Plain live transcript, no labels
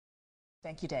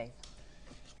Thank you, Dave.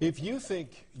 If you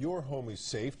think your home is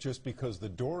safe just because the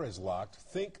door is locked,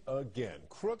 think again.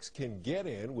 Crooks can get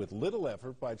in with little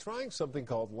effort by trying something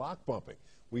called lock bumping.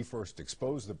 We first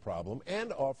exposed the problem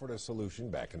and offered a solution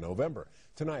back in November.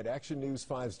 Tonight, Action News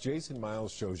 5's Jason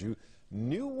Miles shows you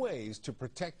new ways to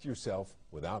protect yourself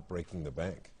without breaking the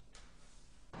bank.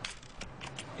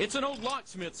 It's an old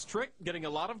locksmith's trick, getting a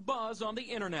lot of buzz on the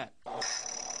internet.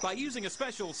 By using a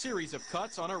special series of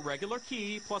cuts on a regular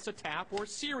key plus a tap or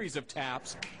series of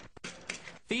taps,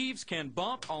 thieves can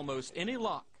bump almost any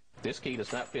lock. This key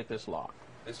does not fit this lock.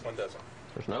 This one doesn't.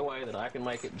 There's no way that I can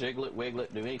make it jiggle it, wiggle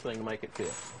it, do anything to make it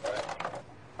fit.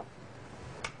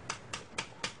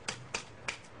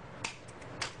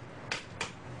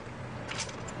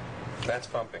 That's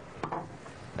bumping.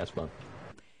 That's bumping.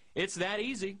 It's that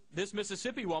easy. This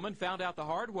Mississippi woman found out the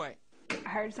hard way. I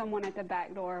heard someone at the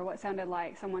back door, what sounded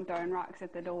like someone throwing rocks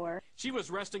at the door. She was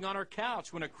resting on her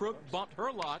couch when a crook bumped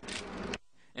her lock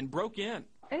and broke in.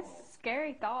 It's a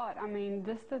scary thought. I mean,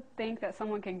 just to think that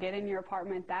someone could get in your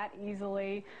apartment that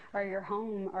easily, or your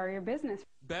home, or your business.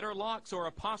 Better locks are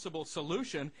a possible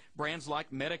solution. Brands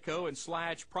like Medico and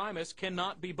Sludge Primus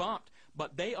cannot be bumped,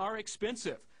 but they are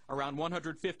expensive, around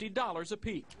 $150 a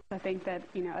piece. I think that,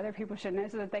 other people should know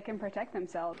so that they can protect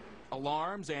themselves.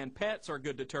 Alarms and pets are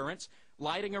good deterrents.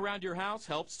 Lighting around your house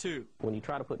helps too. When you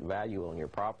try to put value on your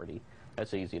property,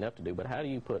 that's easy enough to do, but how do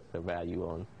you put the value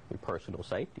on your personal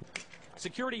safety?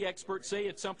 Security experts say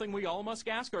it's something we all must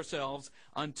ask ourselves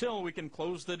until we can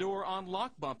close the door on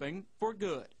lock bumping for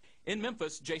good. In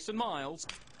Memphis, Jason Miles,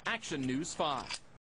 Action News 5.